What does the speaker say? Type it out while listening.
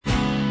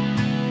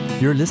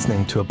You're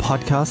listening to a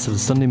podcast of the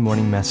Sunday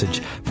morning message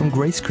from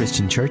Grace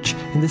Christian Church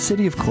in the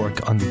city of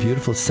Cork on the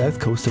beautiful south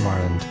coast of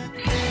Ireland.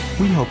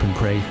 We hope and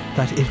pray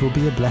that it will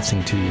be a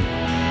blessing to you.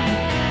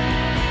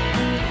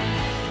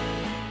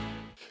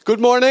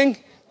 Good morning.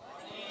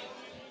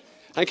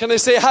 And can I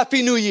say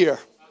Happy New Year?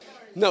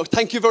 No,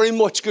 thank you very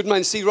much. Good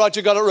man. See,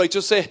 Roger got it right.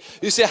 You say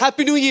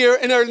Happy New Year.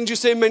 In Ireland, you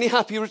say many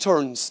happy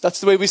returns.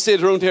 That's the way we say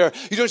it around here.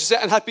 You don't just say,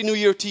 and Happy New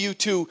Year to you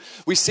too.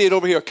 We say it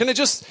over here. Can I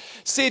just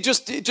say,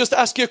 just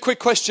ask you a quick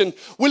question?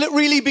 Will it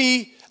really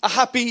be a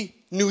Happy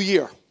New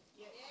Year?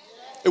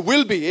 It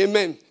will be,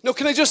 amen. Now,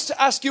 can I just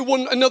ask you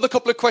another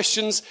couple of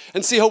questions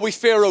and see how we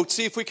fare out?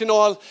 See if we can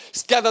all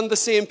get on the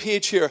same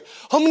page here.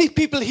 How many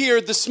people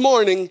here this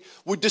morning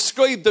would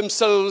describe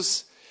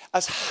themselves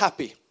as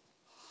happy?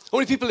 How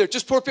many people here?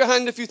 Just put up your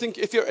hand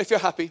if you're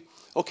happy.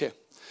 Okay.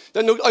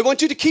 Now, I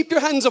want you to keep your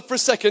hands up for a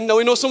second. Now,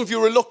 I know some of you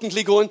are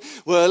reluctantly going,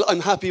 well, I'm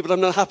happy, but I'm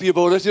not happy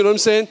about it. You know what I'm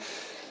saying?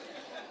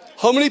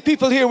 How many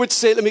people here would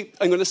say,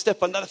 I'm going to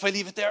step on that if I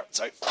leave it there.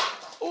 Sorry.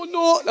 Oh,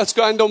 no. That's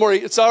grand. Don't worry.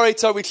 It's all right.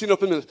 It's all right. We'll clean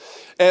up in a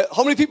minute.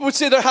 How many people would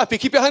say they're happy?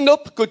 Keep your hand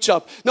up. Good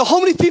job. Now, how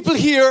many people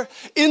here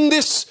in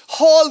this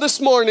hall this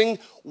morning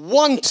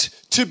want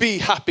to be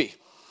happy?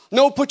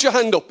 No, put your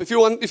hand up if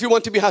you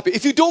want to be happy.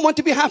 If you don't want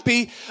to be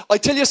happy, I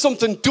tell you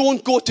something,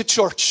 don't go to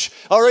church,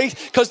 all right?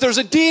 Because there's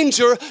a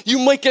danger you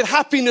might get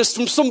happiness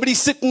from somebody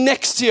sitting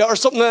next to you or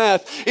something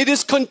like that. It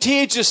is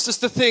contagious, that's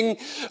the thing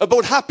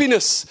about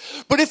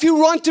happiness. But if you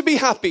want to be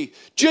happy,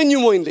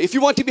 genuinely, if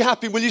you want to be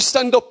happy, will you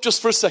stand up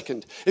just for a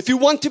second? If you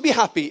want to be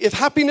happy, if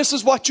happiness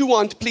is what you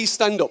want, please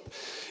stand up.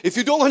 If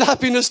you don't want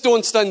happiness,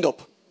 don't stand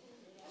up.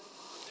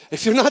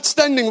 If you're not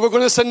standing, we're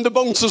going to send the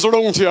bouncers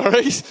around you, all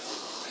right?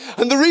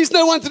 And the reason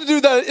I wanted to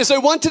do that is I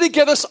wanted to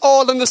get us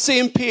all on the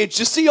same page.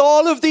 You see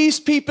all of these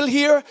people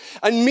here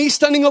and me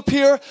standing up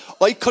here,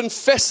 I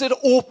confess it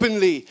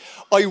openly.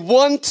 I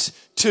want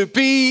to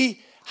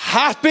be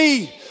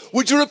happy.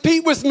 Would you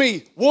repeat with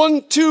me?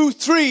 1, 2,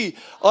 3.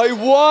 I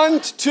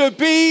want to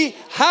be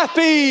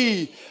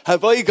happy.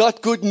 Have I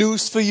got good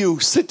news for you?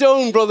 Sit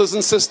down, brothers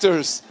and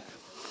sisters.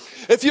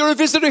 If you're a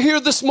visitor here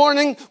this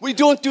morning, we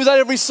don't do that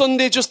every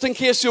Sunday, just in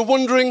case you're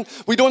wondering.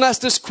 We don't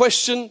ask this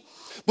question.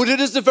 But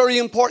it is a very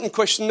important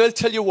question, and I'll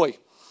tell you why.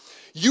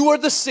 You are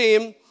the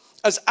same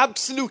as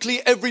absolutely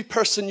every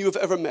person you have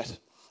ever met.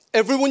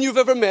 Everyone you've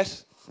ever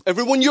met,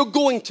 everyone you're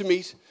going to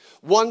meet,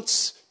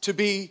 wants to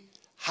be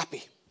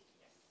happy.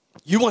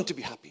 You want to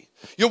be happy.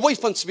 Your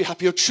wife wants to be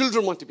happy. Your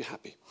children want to be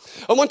happy.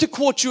 I want to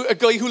quote you a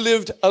guy who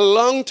lived a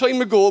long time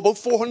ago, about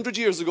 400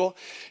 years ago.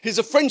 He's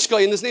a French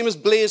guy, and his name is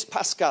Blaise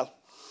Pascal.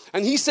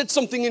 And he said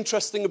something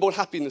interesting about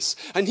happiness.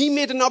 And he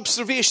made an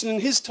observation in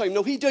his time.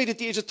 Now, he died at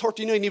the age of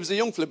 39. He was a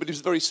young fella, but he was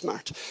very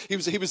smart. He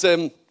was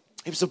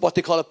what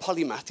they call a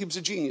polymath. He was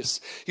a genius.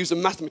 He was a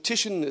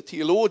mathematician, a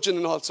theologian,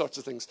 and all sorts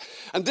of things.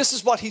 And this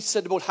is what he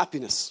said about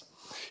happiness.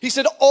 He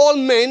said, all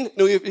men,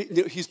 no,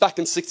 he's back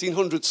in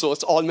 1600, so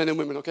it's all men and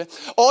women, okay?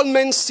 All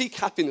men seek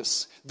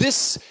happiness.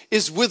 This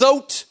is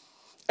without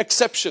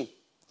exception.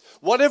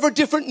 Whatever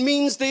different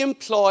means they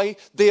employ,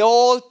 they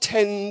all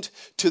tend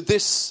to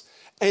this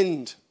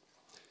end.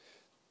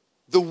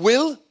 The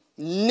will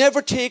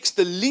never takes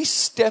the least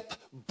step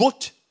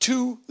but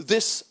to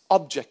this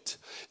object.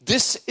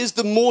 This is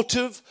the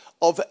motive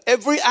of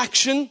every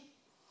action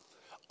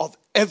of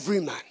every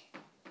man.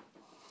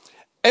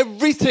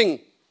 Everything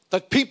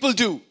that people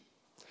do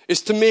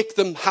is to make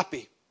them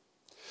happy.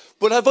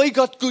 But have I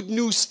got good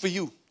news for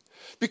you?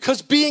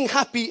 Because being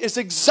happy is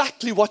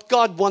exactly what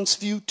God wants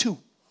for you too.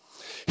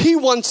 He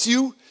wants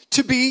you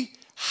to be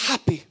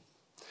happy.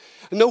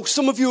 Now,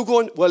 some of you are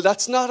going, well,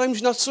 I'm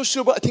not so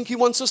sure, but I think he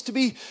wants us to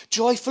be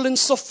joyful in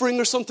suffering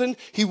or something.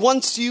 He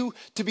wants you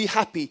to be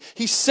happy.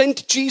 He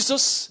sent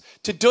Jesus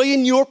to die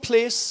in your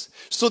place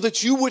so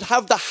that you would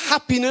have the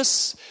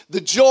happiness, the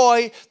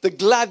joy, the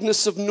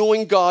gladness of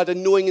knowing God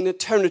and knowing an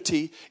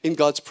eternity in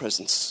God's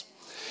presence.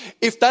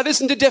 If that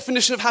isn't the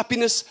definition of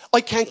happiness,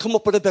 I can't come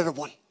up with a better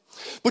one.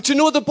 But you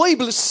know, the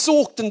Bible is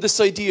soaked in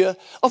this idea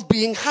of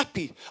being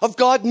happy, of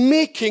God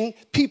making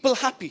people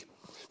happy.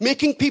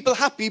 Making people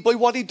happy by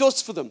what he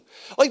does for them.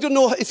 I don't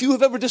know if you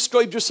have ever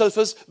described yourself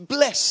as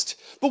blessed.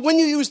 But when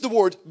you use the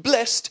word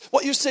blessed,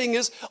 what you're saying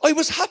is, I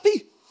was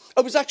happy.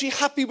 I was actually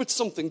happy with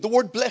something. The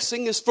word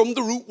blessing is from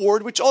the root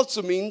word, which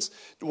also means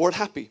the word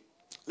happy.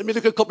 Let me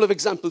look at a couple of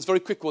examples, very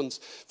quick ones,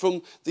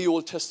 from the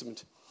Old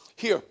Testament.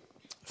 Here,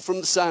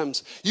 from the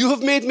Psalms. You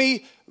have made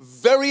me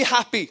very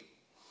happy.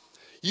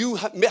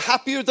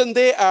 Happier than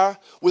they are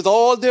with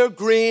all their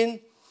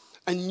grain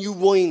and new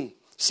wine.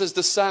 Says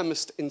the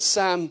psalmist in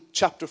Psalm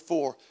chapter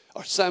 4,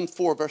 or Psalm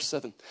 4, verse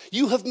 7.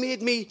 You have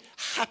made me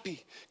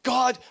happy.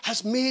 God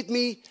has made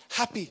me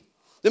happy.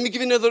 Let me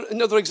give you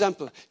another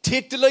example.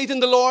 Take delight in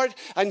the Lord,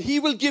 and he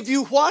will give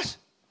you what?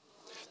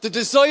 The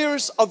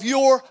desires of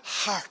your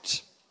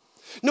heart.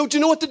 Now, do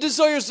you know what the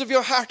desires of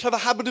your heart have a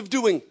habit of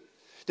doing?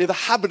 They have a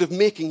habit of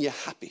making you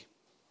happy.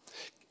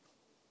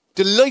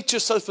 Delight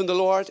yourself in the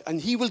Lord,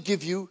 and he will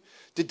give you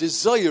the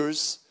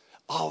desires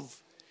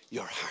of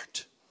your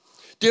heart.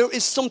 There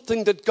is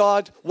something that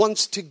God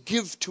wants to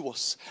give to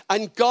us.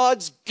 And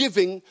God's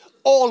giving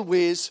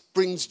always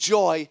brings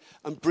joy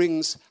and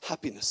brings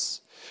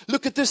happiness.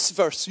 Look at this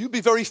verse. You'll be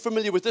very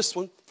familiar with this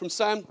one from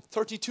Psalm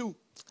 32.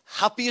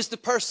 Happy is the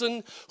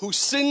person whose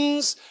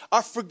sins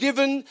are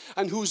forgiven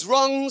and whose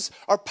wrongs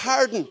are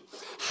pardoned.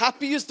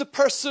 Happy is the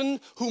person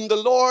whom the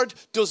Lord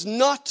does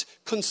not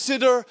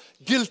consider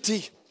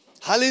guilty.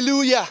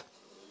 Hallelujah.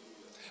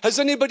 Has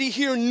anybody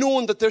here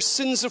known that their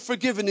sins are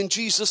forgiven in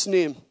Jesus'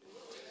 name?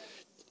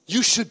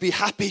 You should be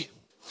happy.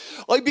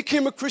 I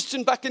became a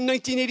Christian back in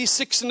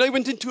 1986, and I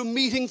went into a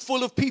meeting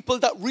full of people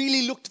that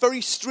really looked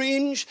very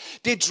strange.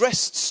 They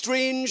dressed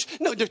strange.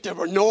 No, they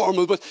were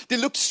normal, but they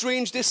looked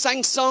strange. They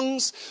sang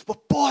songs.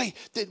 But boy,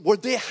 were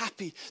they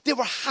happy. They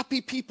were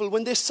happy people.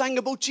 When they sang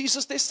about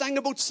Jesus, they sang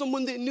about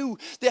someone they knew.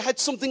 They had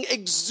something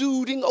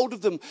exuding out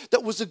of them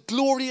that was a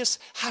glorious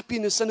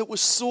happiness, and it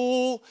was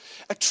so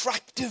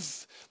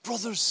attractive,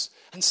 brothers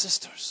and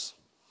sisters.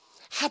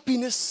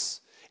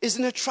 Happiness is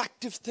an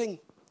attractive thing.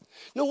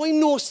 Now, I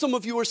know some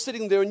of you are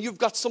sitting there and you've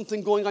got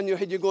something going on in your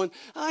head. You're going,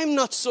 I'm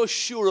not so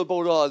sure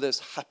about all this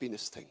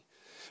happiness thing.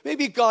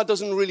 Maybe God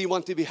doesn't really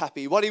want to be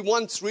happy. What he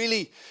wants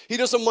really, he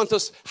doesn't want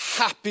us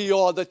happy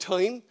all the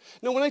time.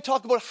 Now, when I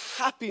talk about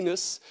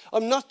happiness,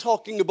 I'm not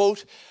talking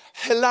about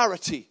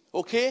hilarity,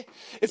 okay?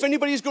 If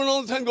anybody's going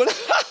all the time going,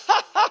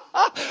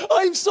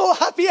 I'm so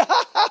happy,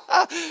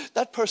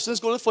 that person is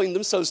going to find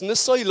themselves in an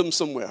asylum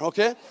somewhere,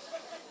 okay?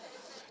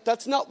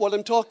 That's not what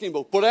I'm talking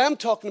about. But I am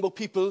talking about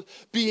people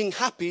being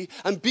happy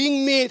and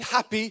being made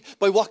happy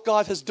by what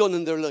God has done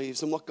in their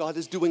lives and what God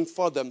is doing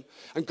for them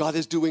and God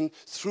is doing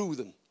through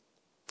them.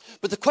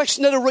 But the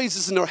question that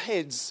arises in our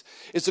heads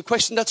is a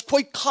question that's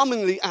quite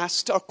commonly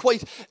asked or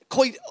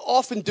quite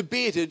often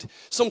debated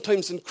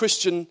sometimes in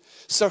Christian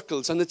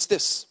circles. And it's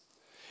this.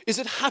 Is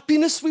it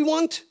happiness we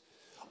want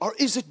or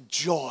is it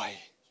joy?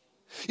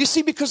 You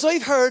see, because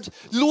I've heard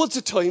loads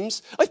of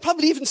times, I've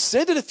probably even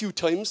said it a few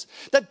times,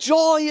 that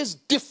joy is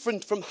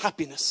different from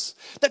happiness.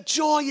 That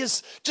joy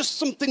is just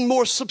something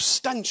more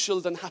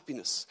substantial than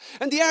happiness.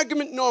 And the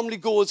argument normally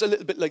goes a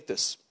little bit like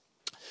this.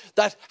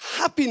 That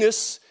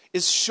happiness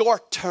is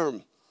short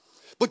term,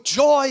 but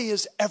joy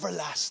is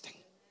everlasting.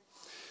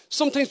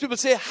 Sometimes people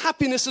say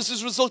happiness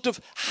is a result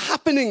of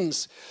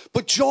happenings,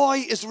 but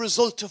joy is a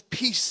result of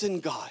peace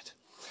in God.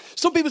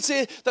 Some people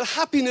say that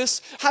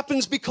happiness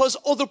happens because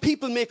other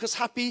people make us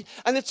happy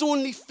and it's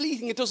only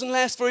fleeting. It doesn't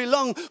last very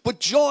long. But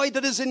joy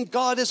that is in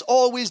God is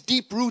always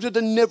deep-rooted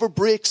and never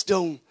breaks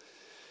down.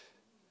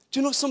 Do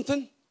you know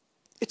something?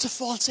 It's a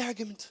false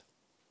argument.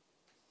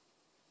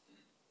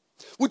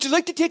 Would you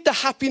like to take the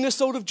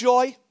happiness out of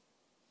joy?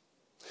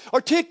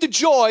 Or take the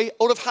joy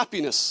out of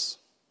happiness?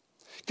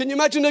 Can you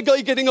imagine a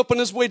guy getting up on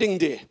his wedding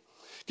day,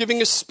 giving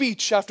a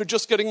speech after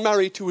just getting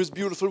married to his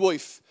beautiful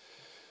wife?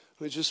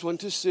 I just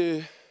want to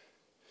say,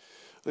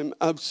 I'm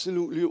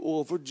absolutely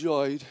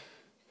overjoyed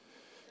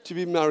to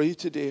be married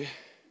today.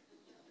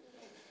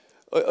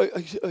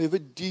 I have a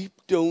deep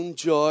down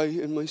joy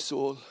in my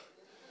soul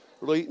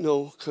right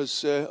now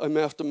because I'm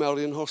after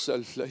marrying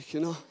herself, like, you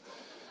know.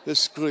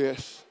 It's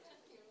great.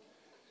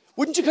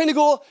 Wouldn't you kind of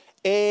go,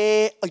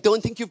 I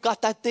don't think you've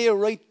got that there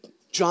right,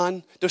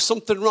 John. There's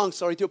something wrong.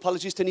 Sorry,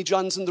 apologies to any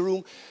Johns in the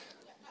room.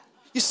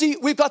 You see,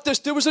 we've got this.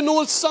 There was an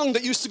old song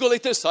that used to go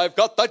like this. I've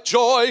got that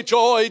joy,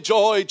 joy,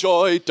 joy,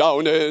 joy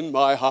down in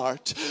my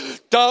heart.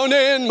 Down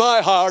in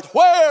my heart.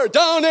 Where?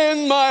 Down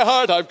in my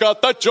heart. I've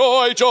got that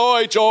joy,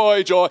 joy,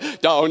 joy, joy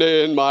down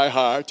in my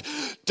heart.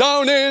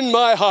 Down in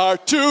my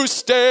heart to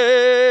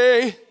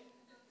stay.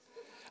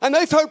 And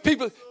I've heard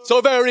people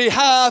so very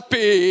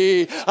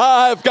happy.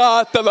 I've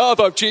got the love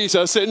of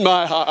Jesus in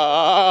my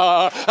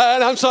heart.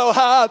 And I'm so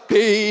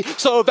happy,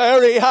 so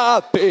very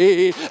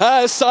happy.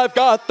 As I've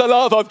got the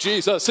love of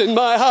Jesus in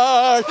my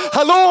heart.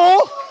 Hello?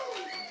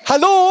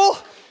 Hello?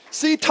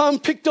 See, Tom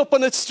picked up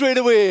on it straight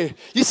away.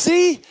 You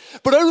see?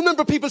 But I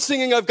remember people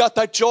singing, I've got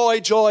that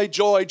joy, joy,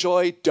 joy,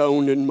 joy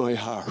down in my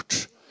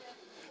heart.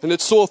 And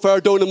it's so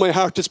far down in my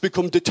heart, it's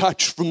become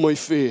detached from my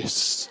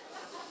face.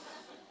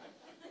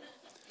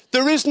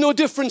 There is no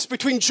difference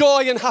between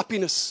joy and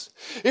happiness.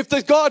 If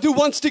the God who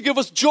wants to give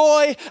us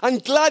joy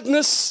and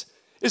gladness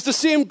is the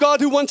same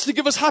God who wants to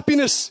give us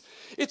happiness,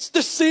 it's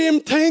the same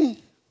thing.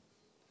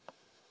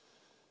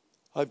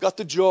 I've got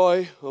the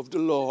joy of the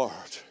Lord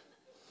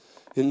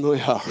in my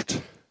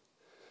heart.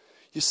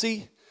 You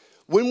see,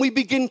 when we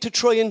begin to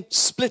try and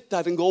split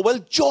that and go, well,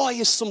 joy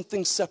is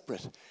something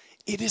separate.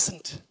 It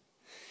isn't.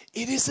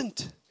 It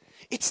isn't.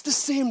 It's the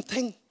same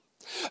thing.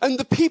 And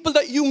the people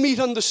that you meet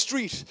on the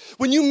street,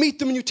 when you meet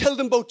them and you tell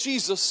them about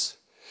Jesus,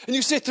 and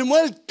you say to them,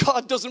 well,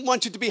 God doesn't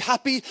want you to be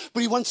happy,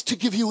 but he wants to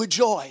give you a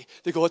joy.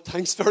 They go,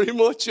 thanks very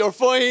much, you're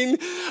fine.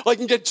 I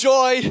can get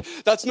joy.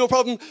 That's no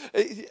problem.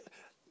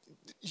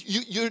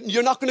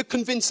 You're not going to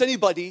convince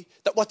anybody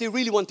that what they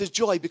really want is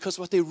joy, because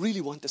what they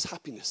really want is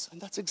happiness.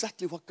 And that's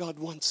exactly what God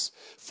wants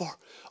for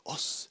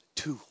us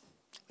too.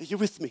 Are you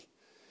with me?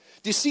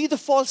 Do you see the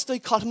false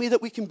dichotomy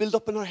that we can build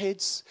up in our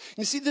heads?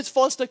 You see this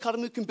false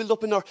dichotomy we can build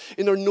up in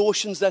our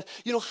notions that,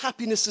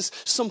 happiness is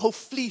somehow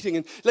fleeting.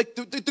 And like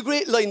the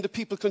great line that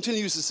people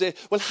continue to say,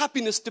 well,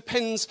 happiness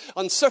depends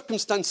on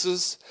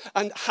circumstances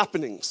and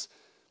happenings.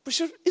 But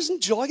sure,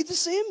 isn't joy the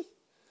same?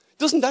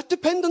 Doesn't that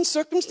depend on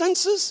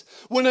circumstances?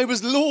 When I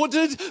was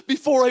loaded,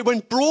 before I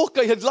went broke,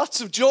 I had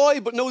lots of joy,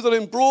 but now that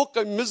I'm broke,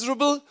 I'm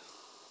miserable.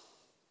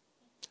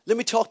 Let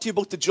me talk to you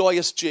about the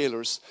joyous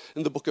jailers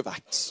in the book of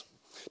Acts.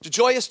 The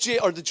joyous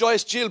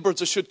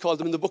jailbirds, I should call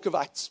them, in the book of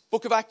Acts.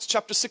 Book of Acts,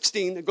 chapter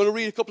 16. I'm going to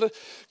read a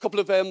couple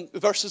of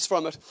verses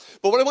from it.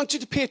 But what I want you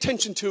to pay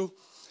attention to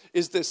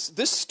is this.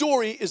 This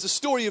story is the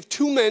story of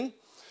two men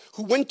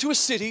who went to a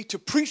city to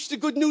preach the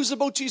good news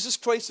about Jesus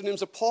Christ. Their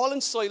names are Paul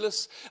and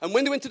Silas. And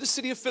when they went to the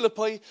city of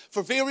Philippi,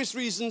 for various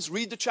reasons,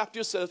 read the chapter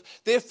yourself,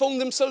 they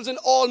found themselves in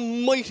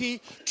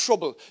almighty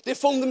trouble. They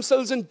found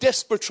themselves in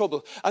desperate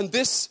trouble. And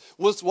this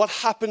was what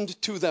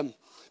happened to them.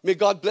 May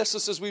God bless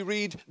us as we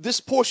read this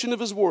portion of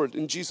his word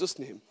in Jesus'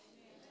 name.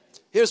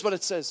 Here's what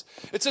it says.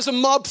 It says, a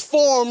mob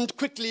formed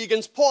quickly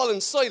against Paul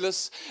and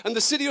Silas, and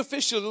the city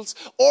officials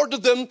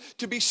ordered them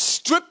to be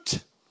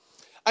stripped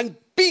and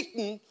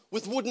beaten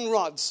with wooden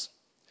rods.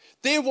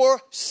 They were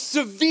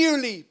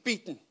severely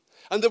beaten,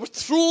 and they were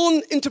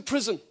thrown into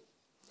prison.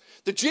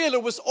 The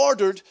jailer was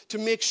ordered to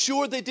make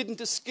sure they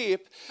didn't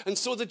escape, and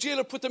so the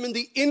jailer put them in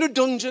the inner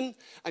dungeon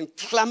and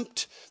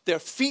clamped their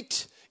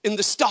feet in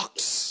the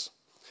stocks.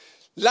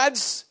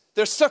 Lads,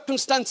 their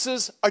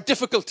circumstances are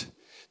difficult.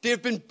 They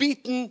have been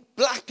beaten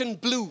black and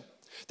blue.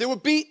 They were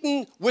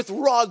beaten with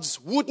rods,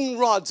 wooden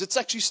rods. It's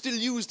actually still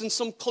used in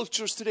some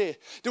cultures today.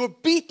 They were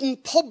beaten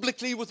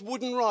publicly with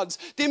wooden rods.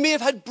 They may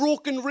have had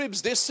broken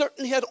ribs. They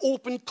certainly had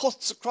open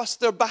cuts across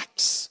their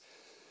backs.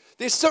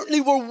 They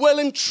certainly were well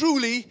and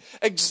truly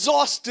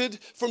exhausted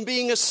from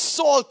being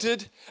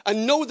assaulted,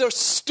 and now they're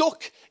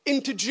stuck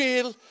into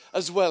jail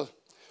as well.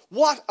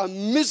 What a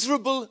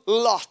miserable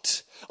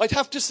lot. I'd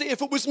have to say,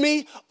 if it was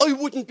me, I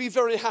wouldn't be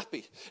very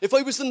happy. If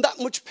I was in that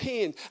much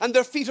pain, and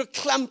their feet are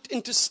clamped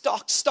into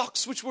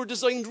stocks which were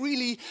designed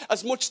really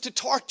as much to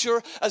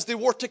torture as they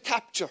were to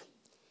capture.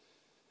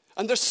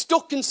 And they're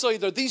stuck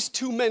inside there, these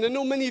two men. I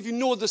know many of you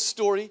know this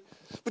story,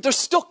 but they're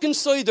stuck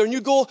inside there. And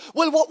you go,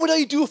 well, what would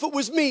I do if it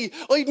was me?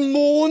 I'd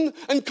moan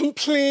and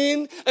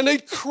complain, and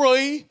I'd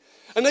cry,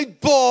 and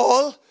I'd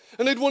bawl.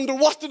 And I'd wonder,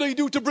 what did I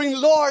do to bring?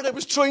 Lord, I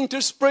was trying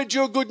to spread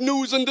your good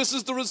news, and this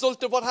is the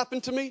result of what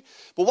happened to me.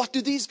 But what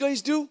do these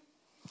guys do?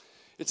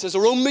 It says,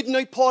 around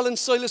midnight, Paul and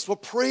Silas were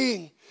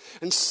praying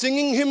and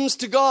singing hymns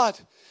to God,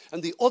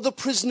 and the other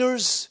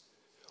prisoners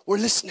were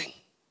listening.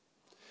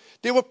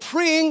 They were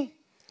praying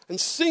and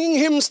singing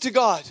hymns to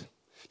God.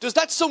 Does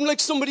that sound like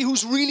somebody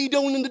who's really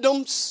down in the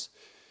dumps?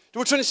 They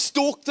were trying to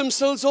stoke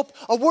themselves up?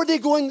 Or were they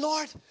going,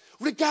 Lord,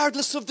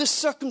 regardless of this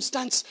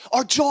circumstance,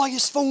 our joy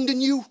is found in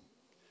you.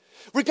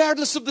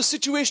 Regardless of the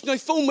situation I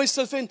found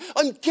myself in,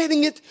 I'm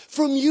getting it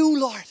from you,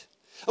 Lord.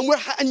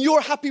 And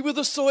you're happy with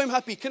us, so I'm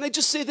happy. Can I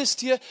just say this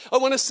to you? I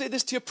want to say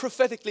this to you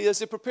prophetically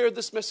as I prepared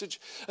this message.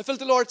 I felt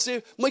the Lord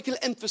say, Michael,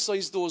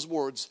 emphasize those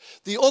words.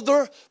 The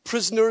other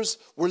prisoners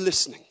were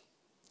listening.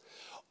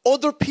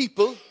 Other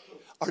people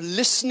are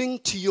listening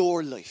to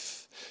your life.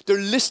 They're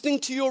listening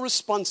to your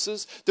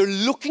responses. They're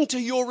looking to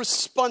your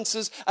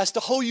responses as to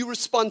how you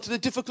respond to the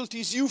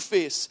difficulties you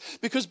face.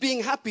 Because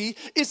being happy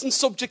isn't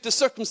subject to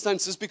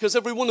circumstances, because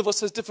every one of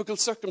us has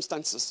difficult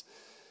circumstances.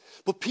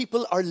 But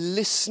people are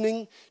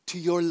listening to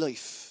your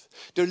life.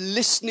 They're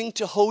listening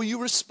to how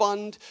you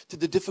respond to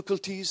the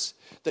difficulties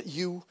that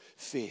you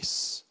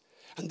face.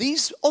 And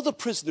these other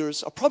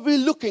prisoners are probably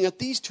looking at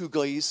these two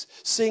guys,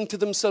 saying to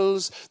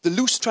themselves, the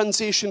loose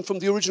translation from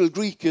the original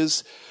Greek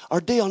is, are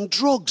they on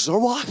drugs or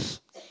what?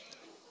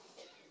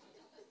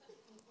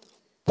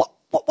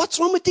 What's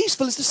wrong with these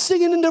fellas? They're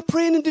singing and they're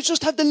praying and they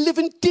just have the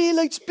living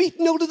daylights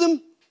beaten out of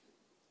them.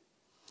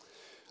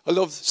 I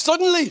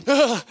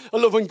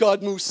love when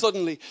God moves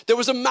suddenly. There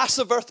was a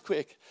massive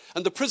earthquake,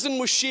 and the prison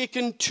was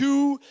shaken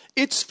to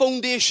its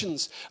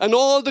foundations, and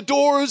all the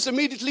doors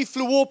immediately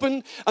flew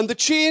open, and the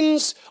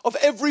chains of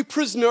every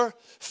prisoner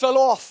fell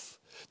off.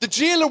 The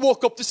jailer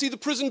woke up to see the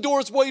prison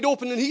doors wide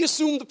open, and he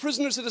assumed the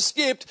prisoners had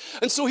escaped,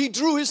 and so he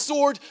drew his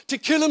sword to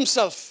kill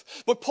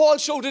himself. But Paul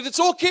shouted, it's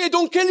okay,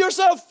 don't kill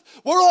yourself.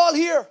 We're all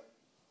here.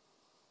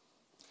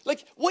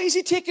 Like, why is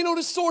he taking out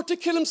his sword to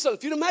kill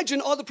himself? You'd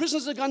imagine all the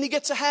prisoners are gone, he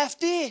gets a half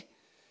day.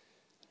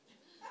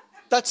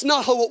 That's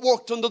not how it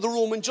worked under the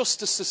Roman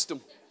justice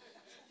system.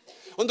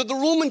 Under the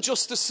Roman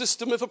justice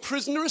system, if a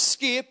prisoner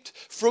escaped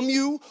from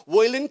you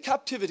while in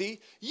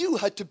captivity, you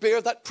had to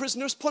bear that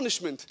prisoner's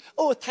punishment.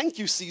 Oh, thank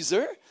you,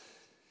 Caesar.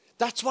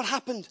 That's what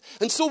happened.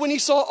 And so when he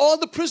saw all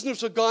the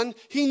prisoners were gone,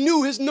 he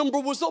knew his number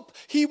was up.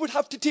 He would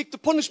have to take the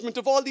punishment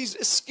of all these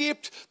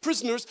escaped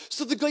prisoners.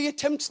 So the guy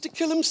attempts to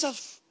kill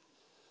himself.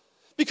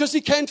 Because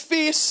he can't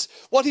face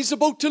what he's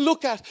about to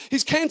look at. He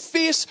can't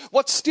face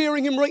what's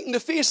staring him right in the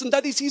face. And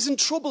that is, he's in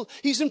trouble.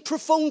 He's in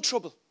profound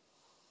trouble.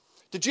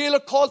 The jailer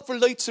called for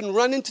lights and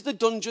ran into the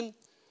dungeon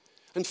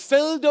and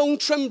fell down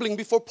trembling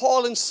before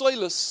Paul and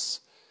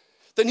Silas.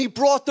 Then he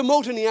brought them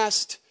out and he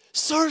asked,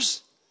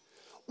 Sirs,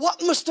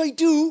 what must I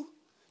do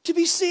to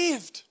be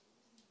saved?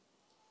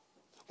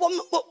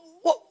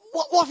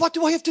 What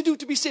do I have to do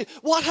to be saved?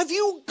 What have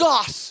you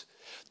got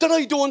that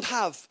I don't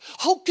have?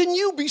 How can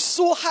you be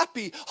so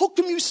happy? How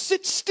can you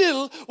sit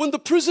still when the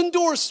prison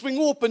doors swing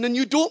open and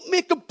you don't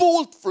make a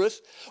bolt for it?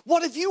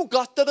 What have you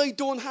got that I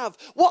don't have?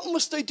 What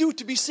must I do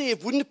to be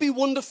saved? Wouldn't it be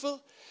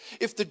wonderful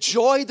if the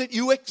joy that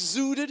you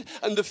exuded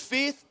and the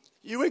faith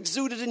you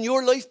exuded in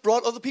your life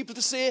brought other people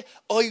to say,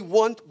 I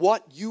want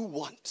what you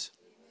want?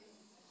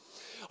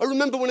 I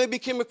remember when I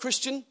became a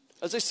Christian,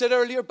 as I said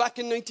earlier, back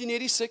in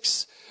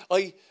 1986,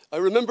 I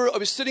remember I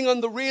was sitting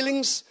on the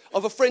railings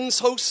of a friend's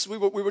house. We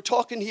were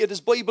talking. He had his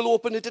Bible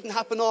open. It didn't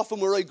happen often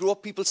where I grew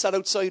up. People sat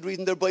outside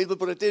reading their Bible,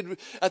 but it did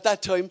at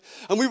that time.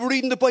 And we were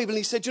reading the Bible, and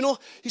he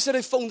said,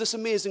 I found this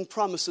amazing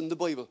promise in the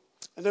Bible.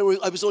 And I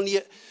was only,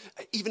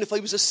 even if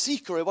I was a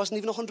seeker, I wasn't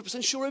even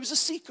 100% sure I was a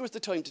seeker at the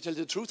time, to tell you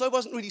the truth. I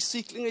wasn't really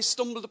seeking. I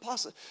stumbled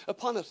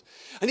upon it.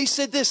 And he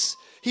said this.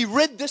 He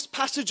read this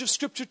passage of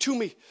Scripture to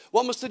me.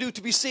 What must I do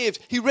to be saved?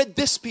 He read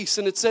this piece,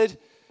 and it said,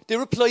 they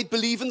replied,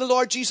 believe in the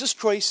Lord Jesus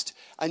Christ,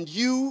 and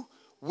you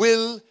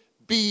will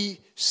be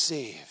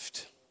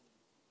saved.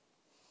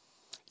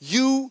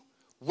 You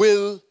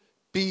will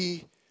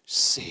be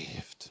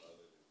saved.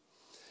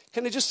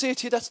 Can I just say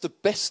to you, that's the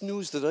best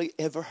news that I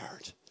ever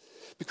heard.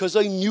 Because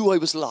I knew I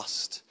was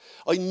lost.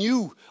 I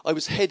knew I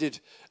was headed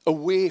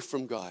away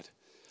from God.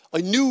 I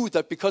knew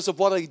that because of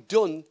what I'd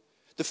done,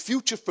 the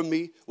future for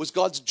me was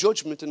God's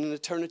judgment and an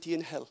eternity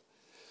in hell.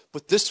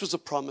 But this was a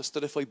promise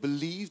that if I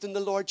believed in the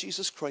Lord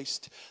Jesus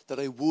Christ, that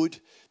I would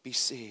be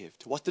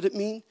saved. What did it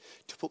mean?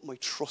 To put my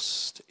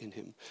trust in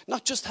him.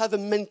 Not just have a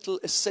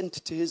mental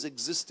assent to his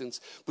existence,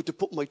 but to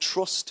put my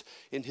trust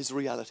in his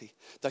reality.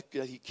 That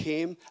he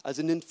came as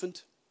an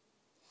infant,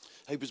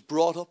 he was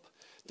brought up,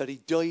 that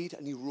he died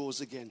and he rose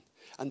again.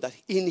 And that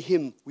in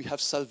him we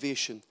have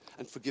salvation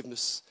and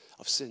forgiveness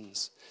of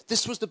sins.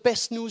 This was the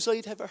best news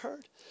I'd ever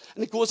heard.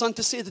 And it goes on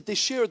to say that they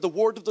shared the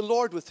word of the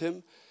Lord with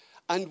him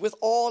and with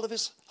all of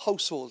his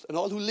household and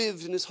all who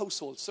lived in his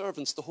household,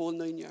 servants, the whole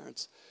 9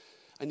 yards.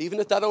 And even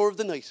at that hour of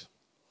the night,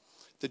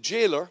 the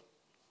jailer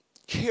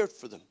cared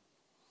for them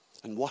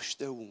and washed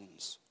their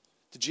wounds.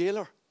 The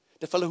jailer,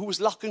 the fellow who was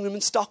locking them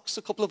in stocks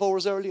a couple of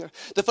hours earlier,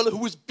 the fellow who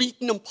was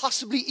beating them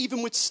possibly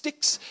even with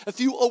sticks a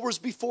few hours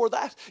before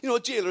that.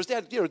 Jailers,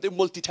 they're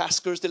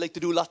multitaskers. They like to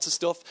do lots of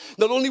stuff.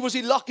 Not only was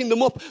he locking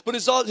them up, but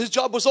his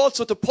job was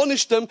also to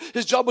punish them.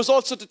 His job was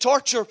also to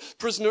torture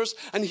prisoners.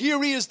 And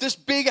here he is, this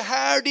big,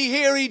 hardy,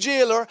 hairy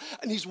jailer,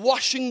 and he's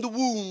washing the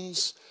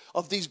wounds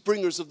of these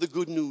bringers of the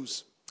good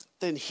news.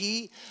 Then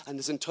he and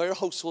his entire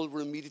household were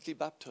immediately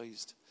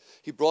baptized.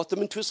 He brought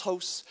them into his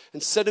house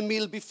and set a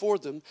meal before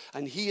them,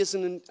 and he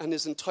and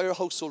his entire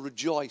household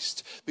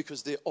rejoiced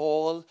because they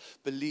all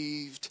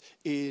believed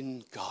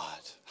in God.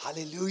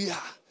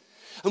 Hallelujah.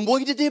 And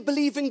why did they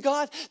believe in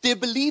God? They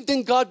believed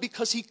in God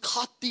because he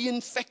caught the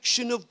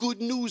infection of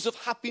good news, of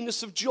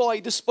happiness, of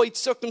joy, despite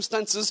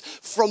circumstances,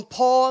 from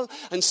Paul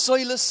and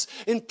Silas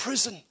in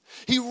prison.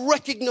 He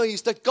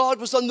recognized that God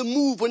was on the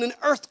move when an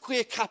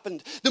earthquake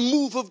happened. The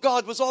move of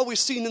God was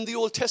always seen in the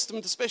Old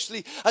Testament,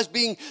 especially as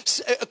being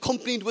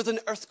accompanied with an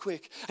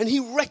earthquake. And he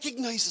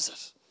recognizes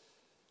it.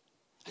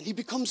 And he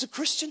becomes a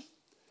Christian.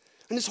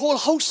 And his whole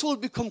household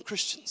become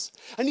Christians.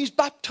 And he's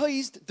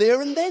baptized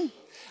there and then.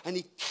 And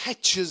he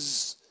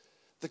catches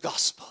the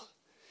gospel.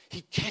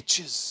 He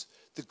catches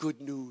the good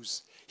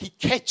news. He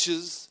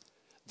catches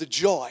the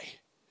joy.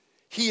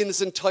 He and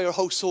his entire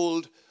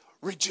household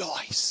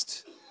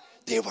rejoiced.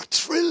 They were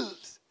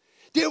thrilled.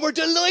 They were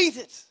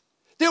delighted.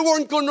 They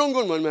weren't going around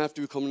going, I'm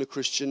after becoming a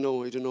Christian.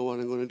 No, I don't know what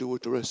I'm going to do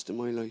with the rest of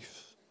my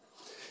life.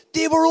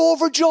 They were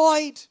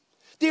overjoyed.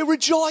 They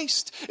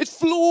rejoiced. It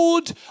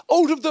flowed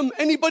out of them.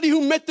 Anybody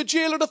who met the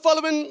jailer the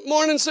following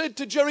morning said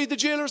to Jerry, the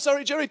jailer,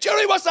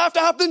 Jerry, what's after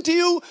happening to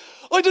you?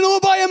 I don't know,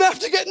 but I'm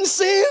after getting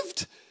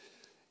saved.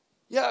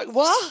 Yeah,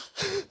 what?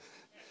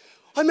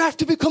 I'm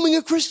after becoming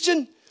a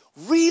Christian.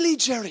 Really,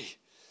 Jerry?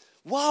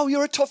 Wow,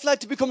 you're a tough lad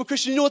to become a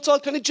Christian. It's all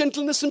kind of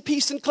gentleness and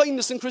peace and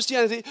kindness in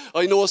Christianity.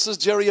 I know, says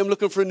Jerry, I'm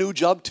looking for a new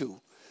job too.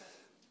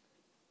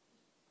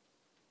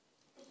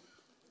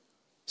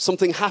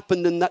 Something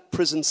happened in that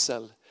prison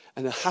cell.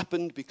 And it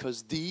happened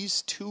because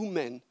these two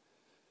men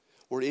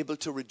were able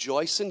to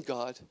rejoice in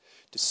God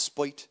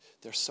despite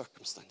their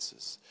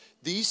circumstances.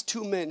 These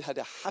two men had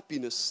a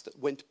happiness that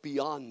went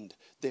beyond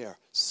their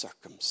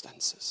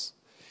circumstances.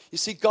 You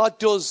see, God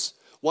does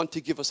want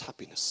to give us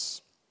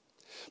happiness.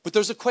 But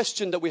there's a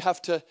question that we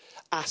have to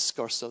ask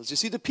ourselves. You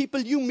see, the people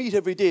you meet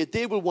every day,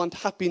 they will want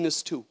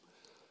happiness too.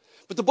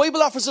 But the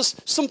Bible offers us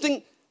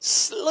something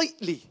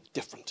slightly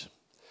different.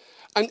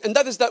 And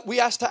that is that we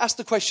have to ask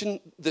the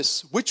question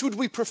this: which would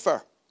we prefer?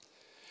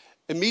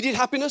 Immediate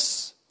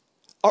happiness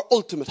or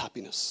ultimate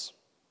happiness?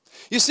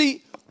 You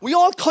see, we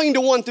all kind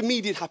of want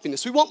immediate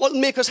happiness. We want what will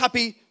make us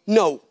happy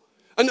now.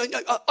 And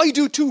I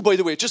do too, by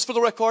the way, just for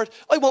the record.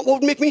 I want what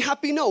would make me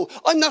happy now.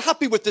 I'm not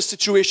happy with this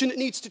situation. It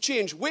needs to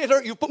change.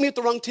 Waiter, you put me at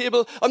the wrong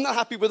table. I'm not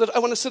happy with it. I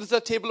want to sit at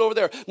that table over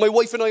there. My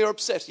wife and I are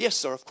upset. Yes,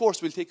 sir, of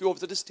course, we'll take you over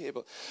to this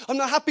table. I'm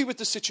not happy with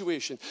the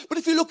situation. But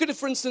if you look at it,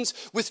 for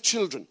instance, with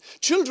children.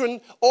 Children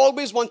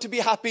always want to be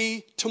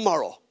happy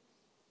tomorrow,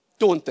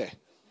 don't they?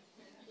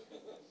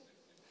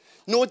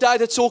 No,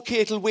 Dad, it's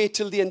okay. It'll wait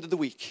till the end of the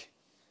week.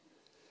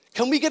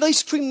 Can we get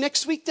ice cream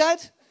next week, Dad?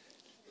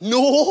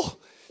 No.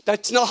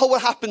 That's not how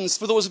it happens.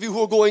 For those of you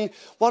who are going,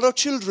 what are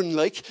children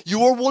like? You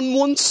were one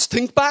once,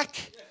 think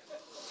back.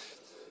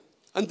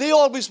 And they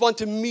always want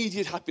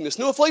immediate happiness.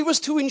 Now, if I was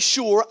to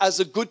ensure as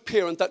a good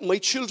parent that my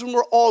children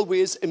were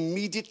always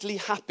immediately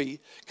happy,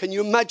 can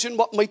you imagine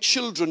what my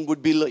children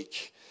would be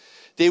like?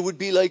 They would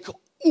be like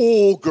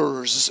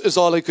ogres, is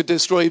all I could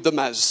describe them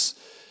as.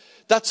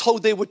 That's how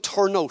they would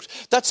turn out.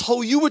 That's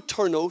how you would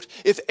turn out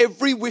if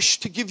every wish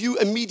to give you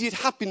immediate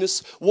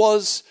happiness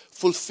was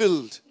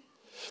fulfilled.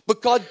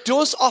 But God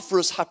does offer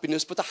us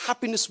happiness, but the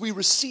happiness we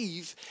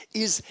receive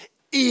is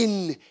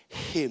in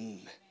Him.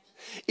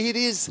 It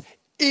is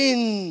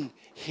in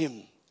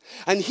Him.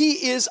 And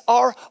He is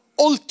our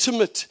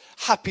ultimate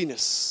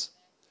happiness.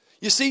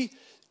 You see,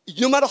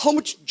 no matter how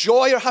much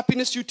joy or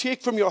happiness you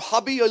take from your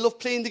hobby, I love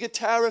playing the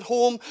guitar at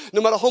home.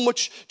 No matter how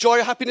much joy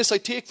or happiness I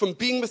take from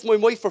being with my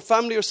wife or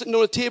family or sitting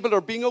on a table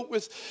or being out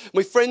with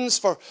my friends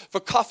for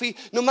coffee,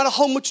 no matter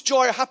how much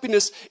joy or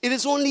happiness, it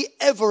is only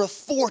ever a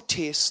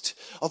foretaste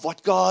of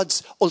what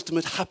God's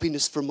ultimate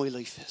happiness for my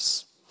life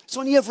is. It's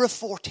only ever a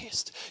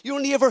foretaste. You're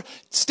only ever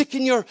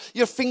sticking your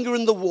finger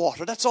in the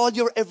water. That's all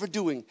you're ever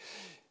doing.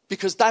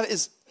 Because that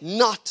is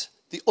not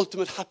the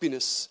ultimate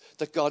happiness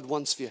that God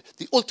wants for you.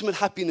 The ultimate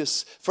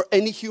happiness for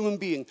any human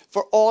being,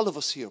 for all of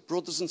us here,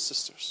 brothers and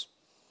sisters,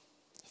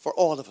 for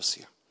all of us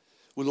here,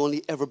 will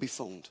only ever be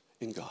found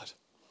in God.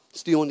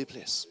 It's the only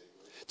place.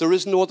 There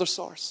is no other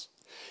source.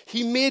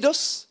 He made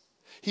us.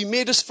 He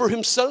made us for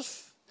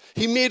Himself.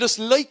 He made us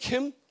like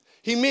Him.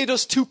 He made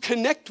us to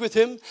connect with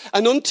Him.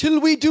 And until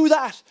we do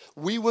that,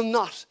 we will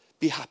not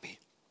be happy.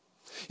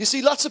 You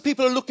see, lots of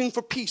people are looking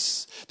for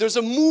peace. There's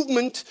a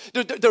movement.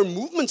 There are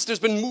movements. There's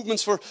been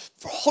movements for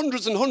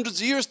hundreds and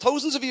hundreds of years,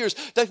 thousands of years,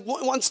 that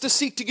wants to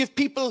seek to give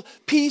people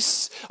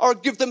peace or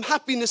give them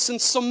happiness in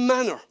some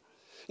manner.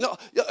 Now,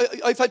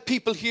 I've had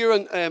people here,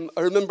 and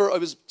I remember I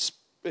was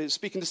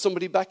speaking to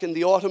somebody back in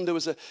the autumn. There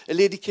was a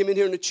lady came in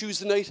here on a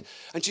Tuesday night,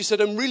 and she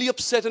said, I'm really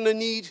upset and I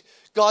need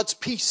God's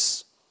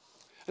peace.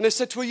 And I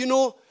said to her, you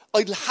know,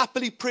 I'd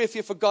happily pray for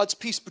you for God's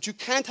peace, but you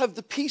can't have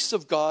the peace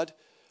of God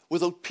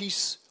without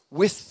peace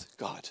with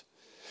God.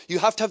 You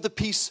have to have the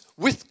peace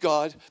with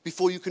God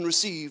before you can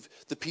receive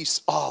the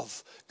peace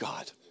of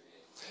God.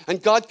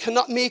 And God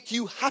cannot make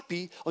you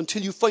happy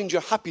until you find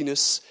your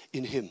happiness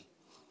in Him.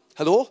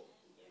 Hello?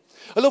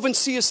 I love when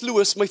C.S.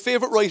 Lewis, my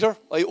favorite writer,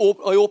 I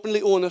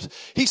openly own it,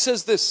 he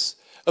says this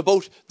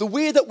about the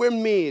way that we're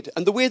made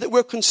and the way that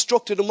we're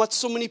constructed and what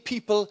so many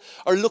people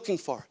are looking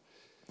for.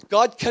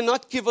 God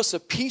cannot give us a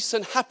peace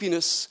and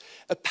happiness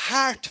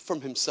apart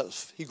from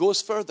Himself. He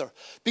goes further.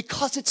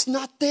 Because it's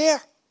not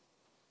there.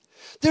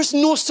 There's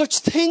no such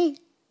thing.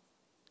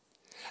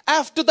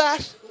 After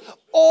that,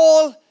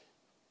 all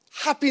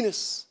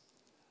happiness,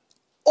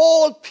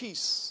 all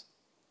peace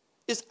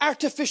is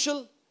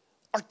artificial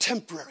or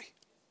temporary.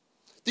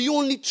 The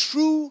only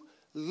true,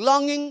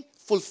 longing,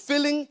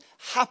 fulfilling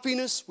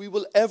happiness we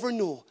will ever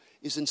know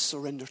is in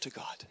surrender to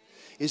God,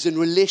 is in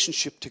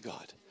relationship to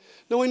God.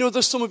 Now, I know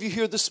there's some of you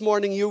here this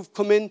morning, you've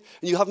come in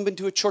and you haven't been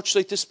to a church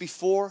like this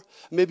before.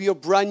 Maybe you're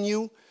brand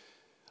new.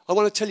 I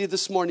want to tell you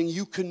this morning,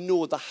 you can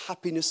know the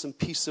happiness and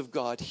peace of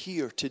God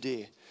here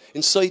today,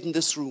 inside in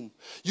this room.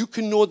 You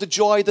can know the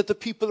joy that the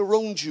people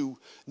around you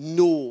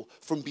know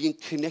from being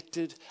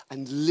connected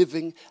and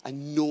living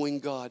and knowing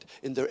God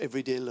in their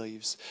everyday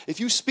lives. If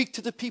you speak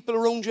to the people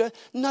around you,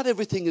 not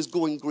everything is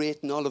going great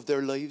in all of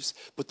their lives,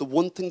 but the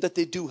one thing that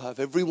they do have,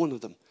 every one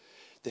of them,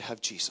 they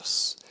have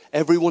Jesus.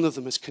 Every one of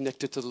them is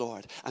connected to the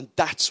Lord. And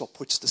that's what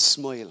puts the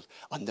smile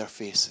on their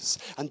faces.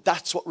 And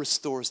that's what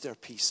restores their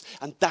peace.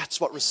 And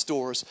that's what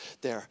restores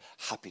their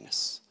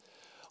happiness.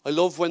 I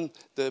love when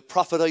the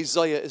prophet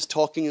Isaiah is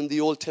talking in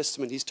the Old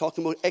Testament. He's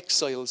talking about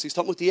exiles. He's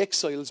talking about the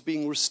exiles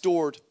being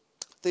restored.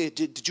 The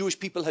Jewish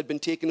people had been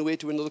taken away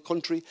to another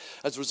country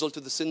as a result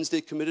of the sins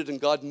they committed,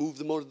 and God moved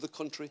them out of the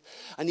country.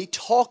 And he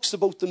talks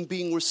about them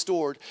being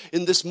restored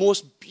in this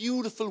most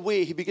beautiful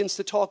way. He begins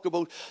to talk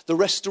about the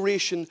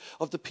restoration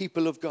of the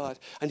people of God.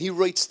 And he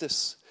writes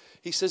this.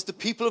 He says, the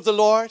people of the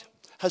Lord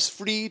has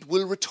freed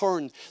will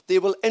return. They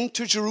will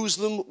enter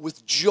Jerusalem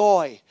with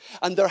joy,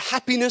 and their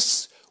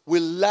happiness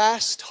will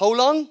last how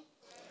long?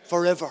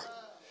 Forever.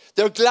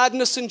 Their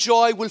gladness and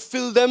joy will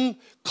fill them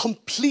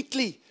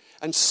completely,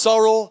 and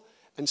sorrow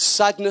and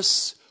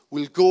sadness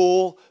will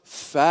go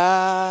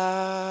far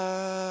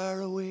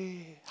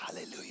away.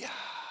 Hallelujah.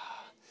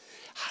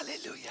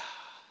 Hallelujah.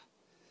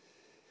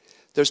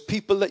 There's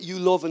people that you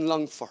love and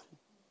long for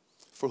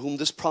whom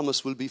this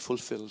promise will be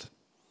fulfilled.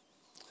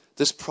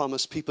 This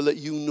promise, people that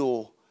you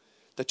know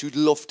that you'd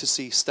love to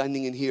see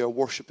standing in here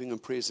worshiping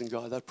and praising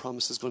God. That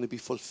promise is going to be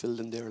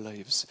fulfilled in their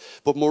lives.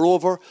 But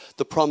moreover,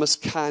 the promise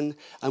can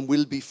and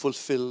will be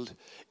fulfilled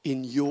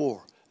in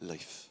your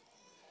life.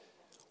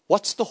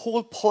 What's the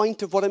whole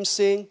point of what I'm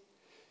saying?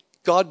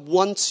 God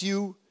wants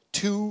you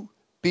to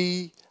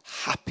be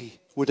happy.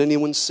 Would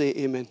anyone say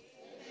amen?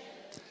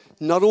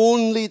 Not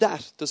only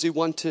that does he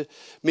want to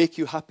make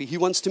you happy, he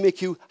wants to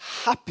make you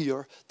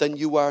happier than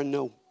you are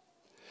now.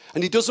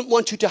 And he doesn't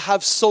want you to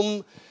have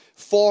some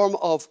form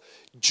of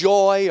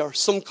joy or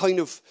some kind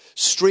of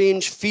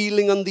strange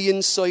feeling on the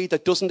inside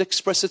that doesn't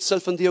express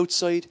itself on the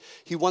outside.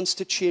 He wants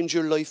to change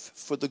your life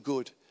for the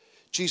good.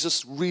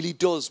 Jesus really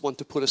does want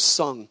to put a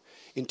song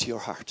into your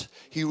heart.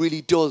 He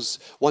really does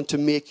want to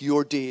make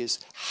your days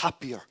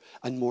happier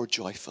and more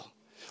joyful.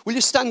 Will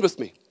you stand with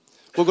me?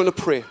 We're going to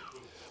pray.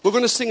 We're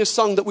going to sing a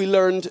song that we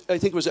learned, I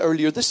think it was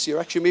earlier this year.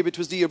 Actually, maybe it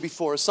was the year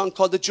before. A song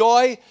called "The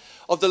Joy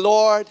of the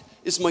Lord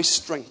is My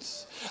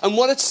Strength." And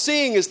what it's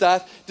saying is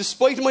that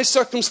despite my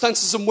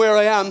circumstances and where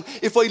I am,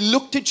 if I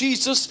look to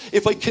Jesus,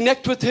 if I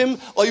connect with him,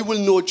 I will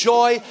know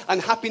joy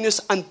and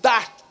happiness. And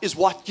that is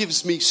what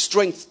gives me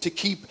strength to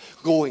keep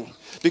going.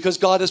 Because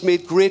God has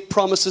made great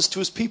promises to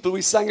his people.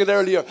 We sang it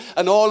earlier.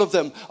 And all of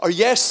them are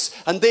yes,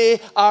 and they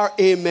are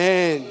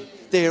amen.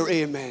 They are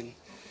amen.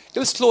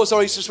 Let's close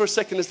our eyes just for a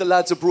second as the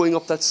lads are brewing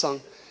up that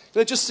song.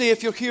 Can I just say,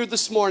 if you're here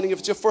this morning, if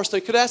it's your first time,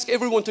 could I ask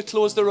everyone to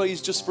close their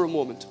eyes just for a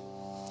moment?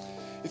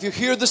 If you're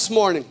here this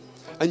morning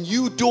and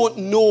you don't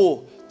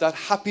know that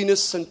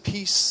happiness and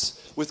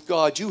peace with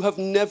God, you have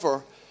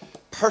never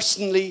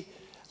personally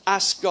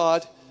asked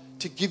God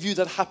to give you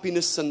that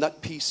happiness and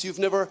that peace. You've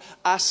never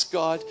asked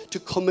God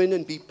to come in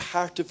and be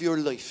part of your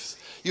life.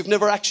 You've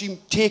never actually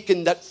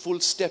taken that full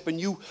step, and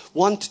you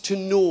want to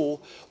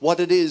know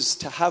what it is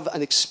to have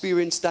and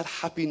experience that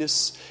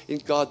happiness in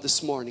God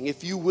this morning.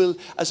 If you will,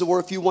 as it were,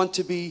 if you want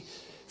to be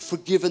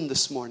forgiven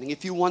this morning,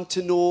 if you want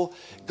to know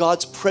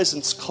God's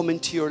presence come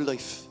into your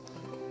life,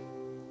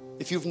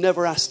 if you've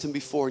never asked him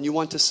before and you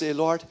want to say,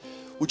 Lord,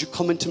 would you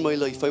come into my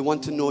life? I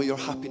want to know your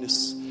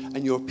happiness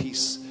and your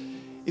peace.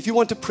 If you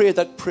want to pray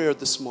that prayer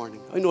this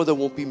morning, I know there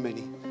won't be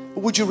many,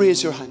 but would you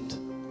raise your hand?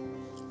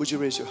 Would you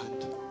raise your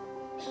hand?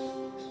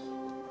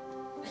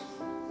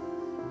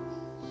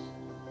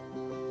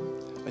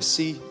 I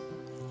see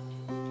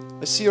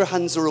your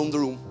hands around the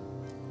room.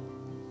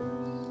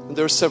 And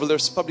there are several.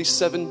 There's probably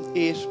 7,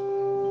 8,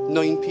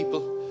 9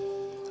 people.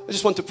 I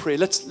just want to pray.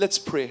 Let's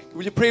pray.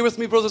 Will you pray with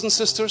me, brothers and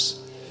sisters?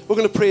 We're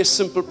going to pray a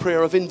simple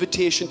prayer of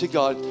invitation to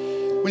God.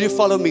 Will you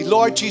follow me?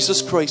 Lord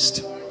Jesus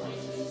Christ,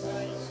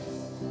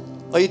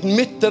 I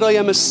admit that I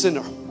am a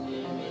sinner,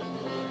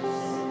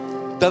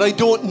 that I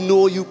don't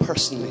know you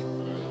personally.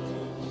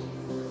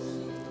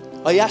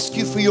 I ask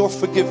you for your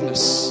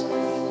forgiveness.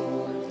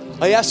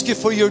 I ask you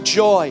for your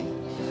joy.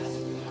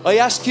 I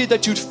ask you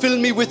that you'd fill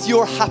me with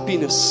your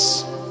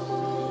happiness.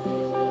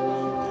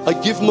 I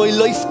give my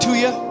life to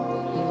you.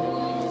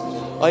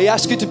 I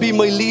ask you to be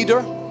my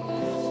leader,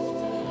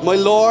 my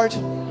Lord,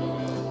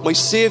 my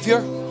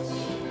Savior,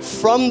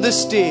 from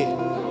this day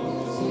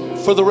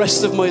for the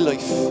rest of my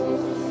life.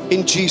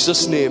 In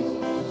Jesus' name.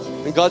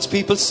 And God's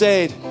people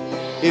said,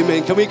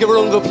 amen. Can we give a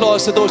round of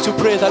applause to those who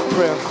pray that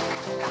prayer?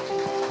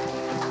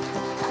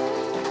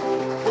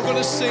 We're going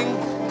to sing,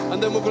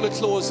 and then we're going to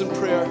close in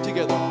prayer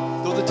together.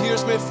 Though the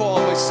tears may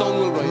fall, my song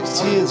will rise.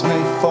 Tears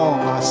may fall,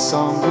 my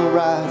song will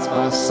rise.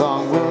 My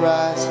song will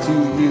rise to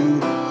you.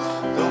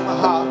 Though my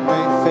heart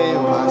may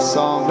fail, my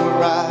song will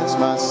rise.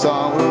 My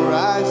song will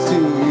rise to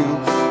you.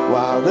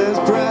 While there's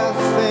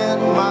breath in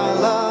my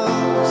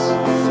lungs,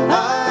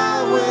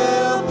 I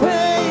will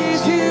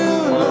praise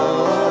you,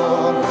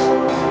 Lord.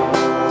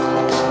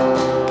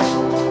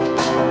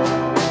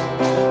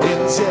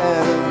 In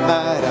dead of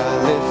night, I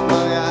lift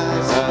my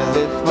eyes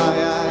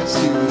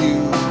to you.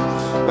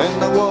 When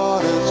the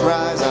waters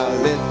rise, I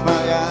lift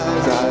my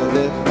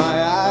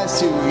eyes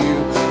to you.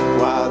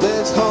 While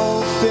there's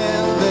hope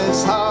in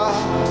this heart,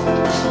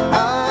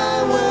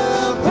 I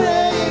will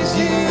praise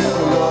you,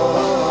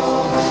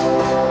 Lord.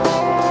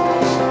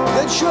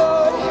 The joy of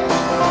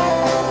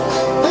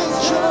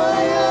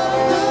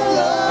the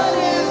Lord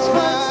is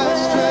my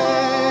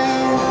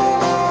strength.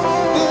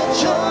 The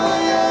joy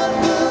of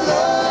the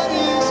Lord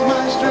is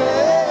my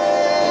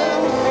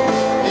strength.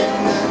 In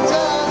the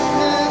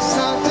darkness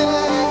of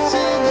death,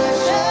 in the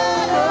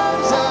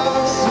shadows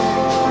of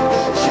sin,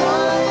 the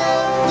joy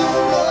of the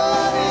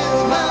Lord is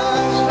my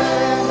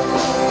strength.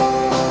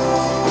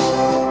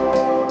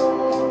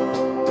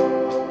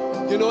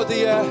 You know,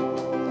 the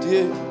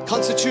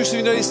Constitution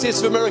of the United States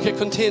of America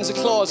contains a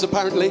clause,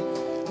 apparently,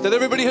 that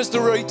everybody has the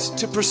right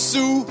to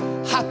pursue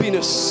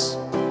happiness.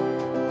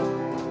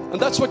 And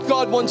that's what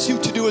God wants you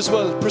to do as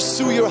well.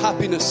 Pursue your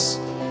happiness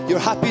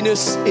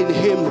in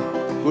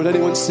Him. Would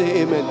anyone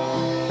say amen?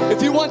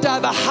 If you want to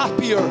have a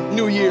happier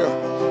new year,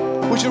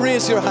 would you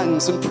raise your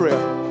hands in prayer?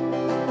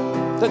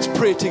 Let's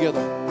pray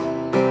together.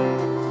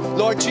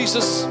 Lord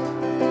Jesus,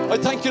 I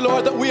thank you,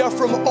 Lord, that we are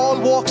from all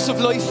walks of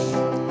life,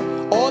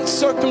 all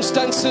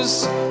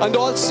circumstances and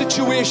all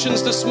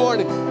situations this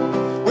morning.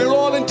 We're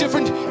all in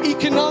different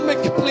economic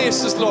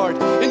places, Lord,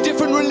 in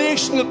different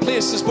relational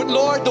places. But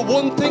Lord, the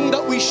one thing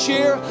that we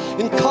share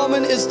in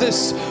common is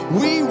this: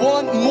 we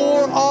want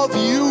more of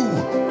you.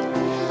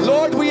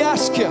 Lord, we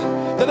ask you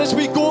that as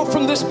we go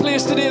from this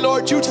place today,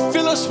 Lord, you'd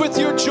fill us with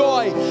your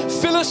joy.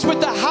 Fill us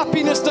with the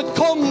happiness that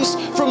comes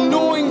from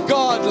knowing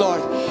God,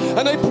 Lord.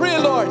 And I pray,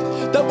 Lord,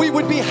 that we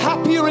would be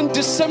happier in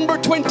December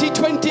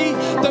 2020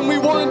 than we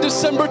were in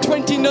December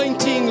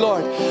 2019,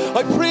 Lord.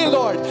 I pray,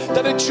 Lord,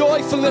 that a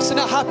joyfulness and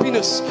a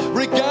happiness,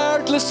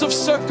 regardless of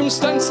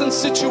circumstance and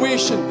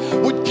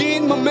situation, would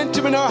gain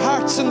momentum in our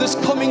hearts in this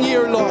coming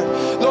year, Lord.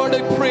 Lord,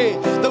 I pray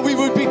that we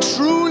would be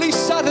truly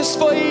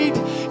satisfied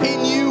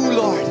in you,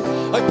 Lord.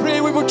 I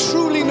pray we would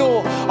truly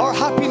know our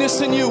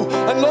happiness in you.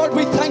 And Lord,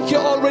 we thank you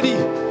already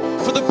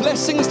for the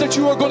blessings that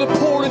you are going to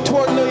pour into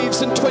our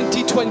lives in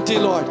 2020,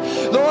 Lord.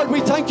 Lord,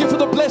 we thank you for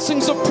the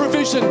blessings of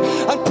provision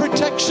and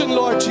protection,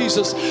 Lord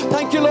Jesus.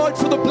 Thank you, Lord,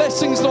 for the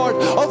blessings, Lord,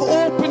 of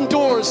open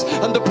doors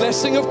and the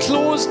blessing of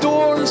closed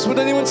doors. Would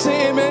anyone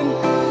say amen?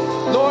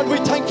 Lord, we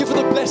thank you for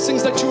the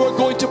blessings that you are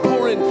going to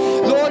pour in.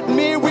 Lord,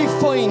 may we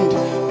find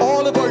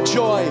all of our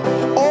joy,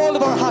 all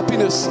of our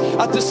happiness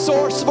at the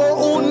source of our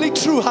only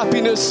true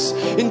happiness.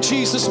 In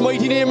Jesus'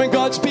 mighty name, and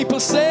God's people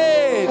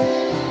said,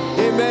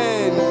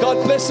 amen.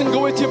 God bless and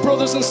go with you,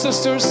 brothers and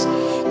sisters.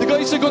 The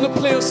guys are going to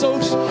play us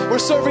out. We're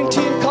serving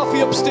tea and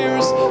coffee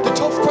upstairs. The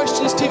Tough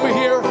Questions team are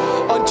here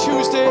on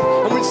Tuesday,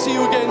 and we'll see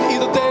you again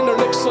either then or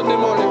next Sunday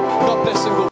morning. God bless and go.